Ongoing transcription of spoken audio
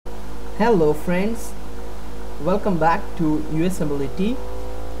Hello friends, welcome back to UsmleTeam.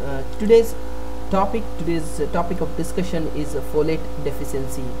 Today's topic of discussion is folate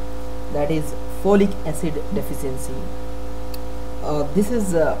deficiency, that is folic acid deficiency. This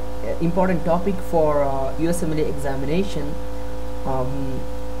is an important topic for USMLE examination.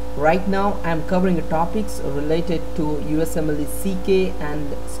 Right now I am covering topics related to USMLE CK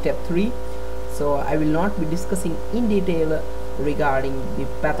and step 3, so I will not be discussing in detail regarding the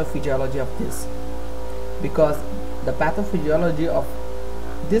pathophysiology of this, because the pathophysiology of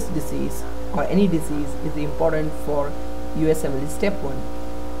this disease or any disease is important for USMLE step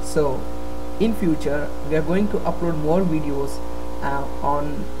 1. So in future we are going to upload more videos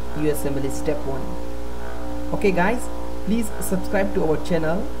on USMLE step 1. Okay guys, please subscribe to our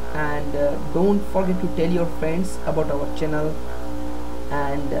channel and don't forget to tell your friends about our channel,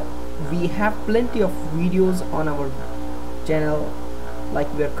 and we have plenty of videos on our channel,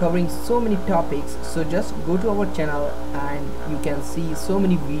 like we are covering so many topics. So just go to our channel and you can see so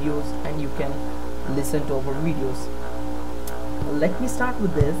many videos and you can listen to our videos. Let me start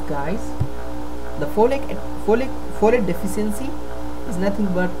with this, guys. The folate deficiency is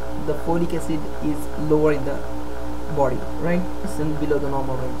nothing but the folic acid is lower in the body, right? It's in below the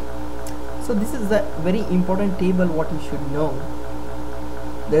normal range. So this is a very important table what you should know.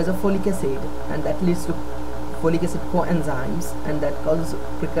 There is a folic acid and that leads to folic acid coenzymes, and that causes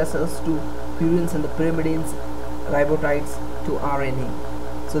precursors to purines and the pyrimidines, ribotides to RNA.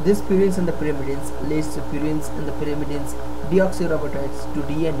 So this purines and the pyrimidines leads to purines and the pyrimidines, deoxyribotides to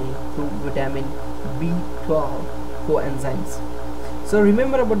DNA through vitamin B12 coenzymes. So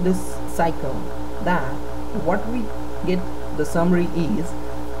remember about this cycle, that what we get, the summary is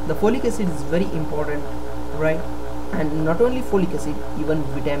the folic acid is very important, right? And not only folic acid, even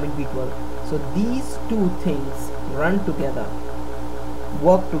vitamin B12. So these two things run together,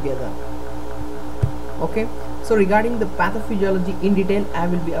 work together. Okay, so regarding the pathophysiology in detail, I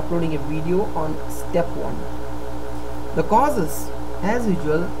will be uploading a video on step 1. The causes, as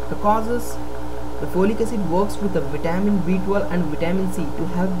usual, the folic acid works with the vitamin B12 and vitamin C to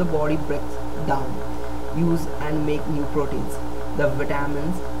help the body break down, use and make new proteins. The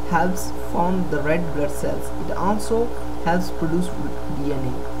vitamins helps form the red blood cells. It also helps produce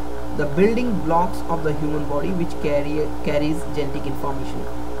DNA, the building blocks of the human body, which carries genetic information.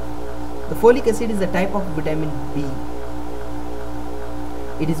 The folic acid is a type of vitamin B.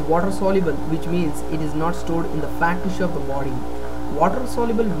 It is water soluble, which means it is not stored in the fat tissue of the body. Water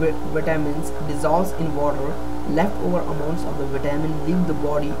soluble vitamins dissolves in water. Leftover amounts of the vitamin leave the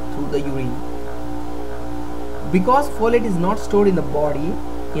body through the urine. Because folate is not stored in the body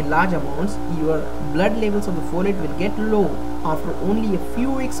in large amounts, your blood levels of the folate will get low after only a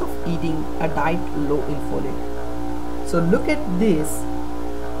few weeks of eating a diet low in folate. So look at this.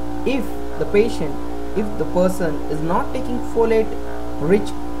 If the person is not taking folate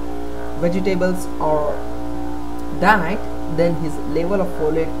rich vegetables or diet, then his level of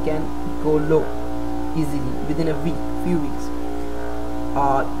folate can go low easily within a week, few weeks.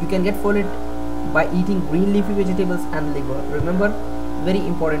 You can get folate by eating green leafy vegetables and liver. Remember, very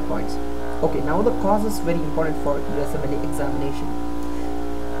important points. Okay, now the causes very important for USMLE examination.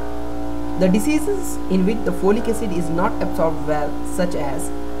 The diseases in which the folic acid is not absorbed well, such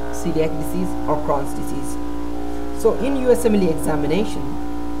as celiac disease or Crohn's disease. So in USMLE examination,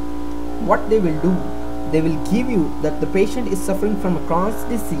 what they will do, they will give you that the patient is suffering from a Crohn's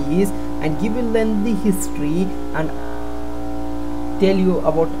disease and give you lengthy history and tell you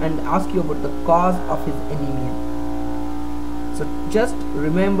about and ask you about the cause of his anemia. So just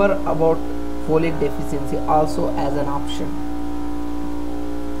remember about folate deficiency also as an option.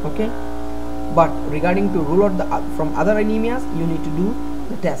 Okay, but regarding to rule out from other anemias, you need to do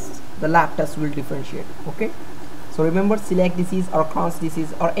the tests. The lab test will differentiate. Okay, so remember, celiac disease or Crohn's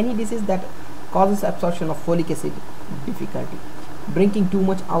disease or any disease that causes absorption of folic acid difficulty, drinking too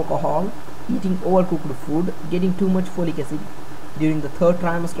much alcohol, eating overcooked food, getting too much folic acid during the 3rd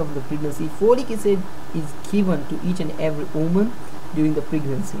trimester of the pregnancy. Folic acid is given to each and every woman during the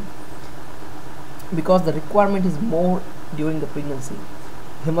pregnancy because the requirement is more during the pregnancy.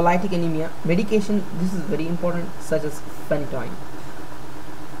 Hemolytic anemia, medication, this is very important, such as phenytoin.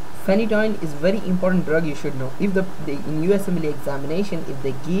 Phenytoin is very important drug, you should know. If in USMLE examination, if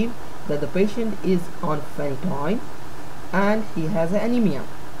they give that the patient is on phenytoin and he has anemia,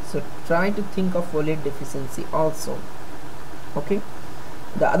 so try to think of folate deficiency also. Okay,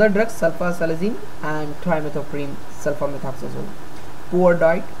 the other drugs, sulfasalazine and trimethoprim sulfamethoxazole. Poor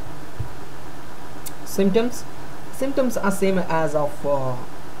diet. Symptoms are same as of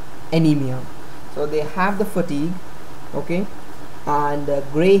anemia. So they have the fatigue, okay, and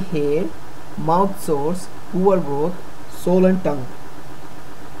gray hair, mouth sores, poor growth, swollen tongue.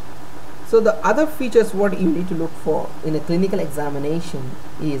 So the other features what you need to look for in a clinical examination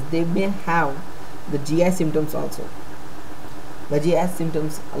is they may have the GI symptoms also. The GI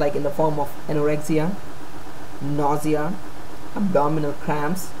symptoms like in the form of anorexia, nausea, abdominal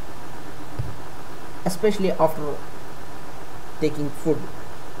cramps, especially after taking food.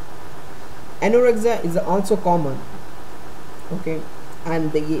 Anorexia is also common, okay,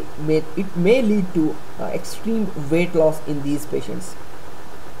 and it may lead to extreme weight loss in these patients.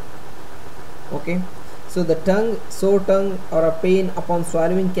 Okay, so the sore tongue or a pain upon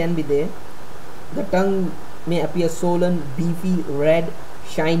swallowing can be there. The tongue may appear swollen, beefy, red,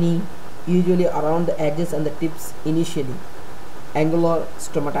 shiny, usually around the edges and the tips initially. Angular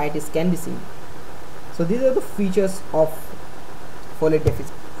stomatitis can be seen. So these are the features of folate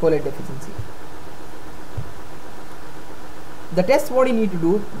deficiency. The test what you need to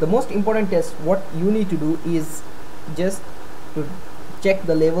do, the most important test what you need to do is just to check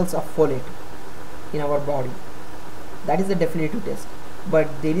the levels of folate in our body. That is the definitive test.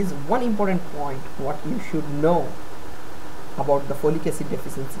 But there is one important point what you should know about the folic acid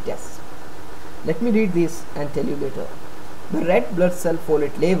deficiency test. Let me read this and tell you later. The red blood cell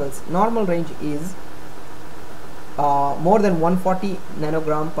folate levels normal range is more than 140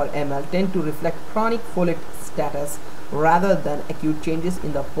 nanogram per ml tend to reflect chronic folate status rather than acute changes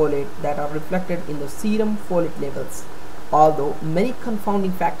in the folate that are reflected in the serum folate levels. Although many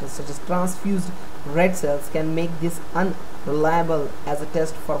confounding factors such as transfused red cells can make this unreliable as a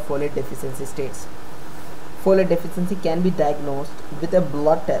test for folate deficiency states. Folate deficiency can be diagnosed with a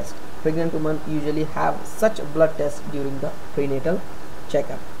blood test. Pregnant women usually have such a blood test during the prenatal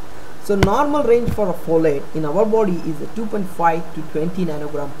checkup. So normal range for a folate in our body is 2.5 to 20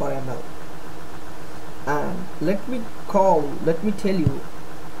 nanogram per ml. And let me tell you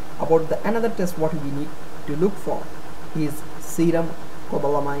about the another test what we need to look for is serum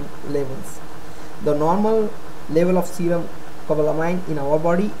cobalamin levels. The normal level of serum cobalamin in our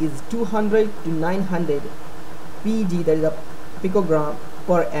body is 200 to 900 pg, that is a picogram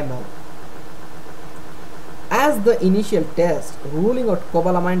per ml. As the initial test, ruling out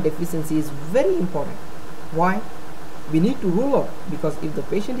cobalamin deficiency is very important. Why? We need to rule out, because if the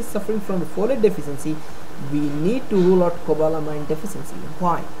patient is suffering from the folate deficiency, we need to rule out cobalamin deficiency.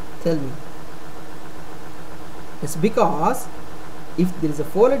 Why? Tell me. It's because if there is a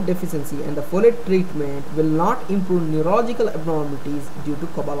folate deficiency and the folate treatment will not improve neurological abnormalities due to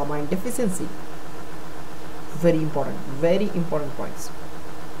cobalamin deficiency. Very important points.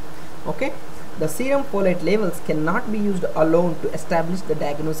 Okay, the serum folate levels cannot be used alone to establish the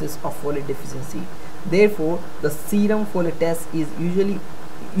diagnosis of folate deficiency. Therefore, the serum folate test is usually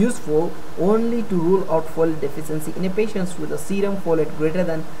useful only to rule out folate deficiency in a patient with a serum folate greater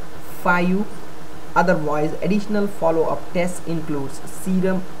than 5. Otherwise, additional follow-up tests includes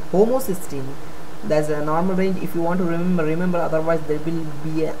serum homocysteine. There's a normal range if you want to remember. Otherwise, there will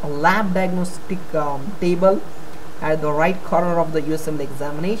be a lab diagnostic table at the right corner of the USMLE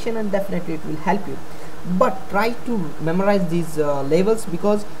examination, and definitely it will help you. But try to memorize these labels,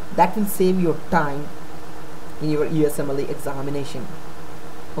 because that will save your time in your USMLE examination.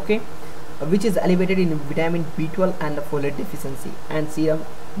 Okay, which is elevated in vitamin B12 and the folate deficiency, and serum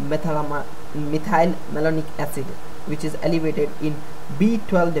methylmalonic acid, which is elevated in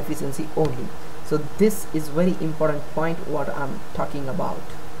B12 deficiency only. So this is very important point what I'm talking about.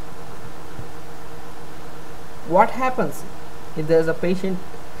 What happens if there is a patient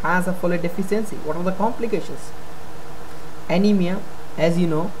has a folate deficiency? What are the complications? Anemia, as you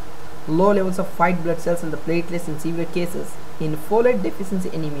know, low levels of white blood cells and the platelets in severe cases. In folate deficiency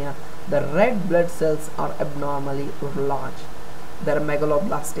anemia, the red blood cells are abnormally large. They are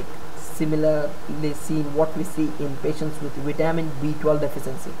megaloblastic, similarly seen what we see in patients with vitamin B12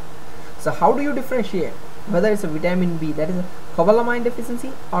 deficiency. So how do you differentiate whether it's a vitamin B, that is a cobalamin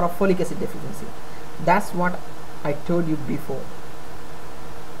deficiency, or a folic acid deficiency? That's what I told you before.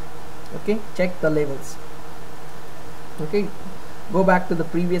 Okay, check the levels. Okay, go back to the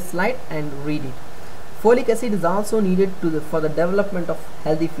previous slide and read it. Folic acid is also needed for the development of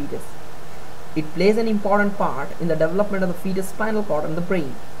healthy fetus. It plays an important part in the development of the fetus spinal cord and the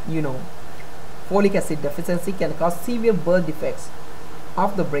brain. You know, folic acid deficiency can cause severe birth defects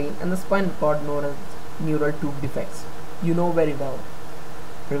of the brain and the spinal cord known as neural tube defects. You know very well.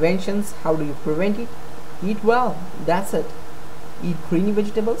 Preventions, how do you prevent it? Eat well, that's it. Eat greeny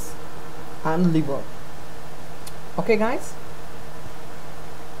vegetables and liver. Okay guys,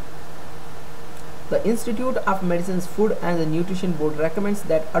 the Institute of Medicine's Food and the Nutrition Board recommends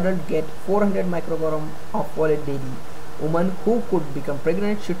that adults get 400 microgram of folate daily. Women who could become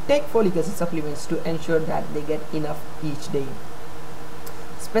pregnant should take folic acid supplements to ensure that they get enough each day.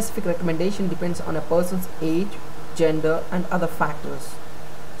 Specific recommendation depends on a person's age, gender and other factors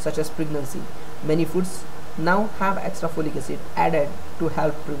such as pregnancy. Many foods now have extra folic acid added to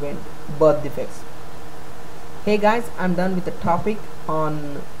help prevent birth defects. Hey guys, I'm done with the topic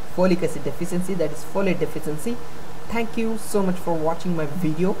on folic acid deficiency, that is folate deficiency. Thank you so much for watching my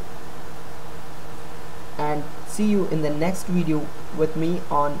video, and see you in the next video with me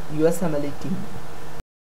on UsmleTeam.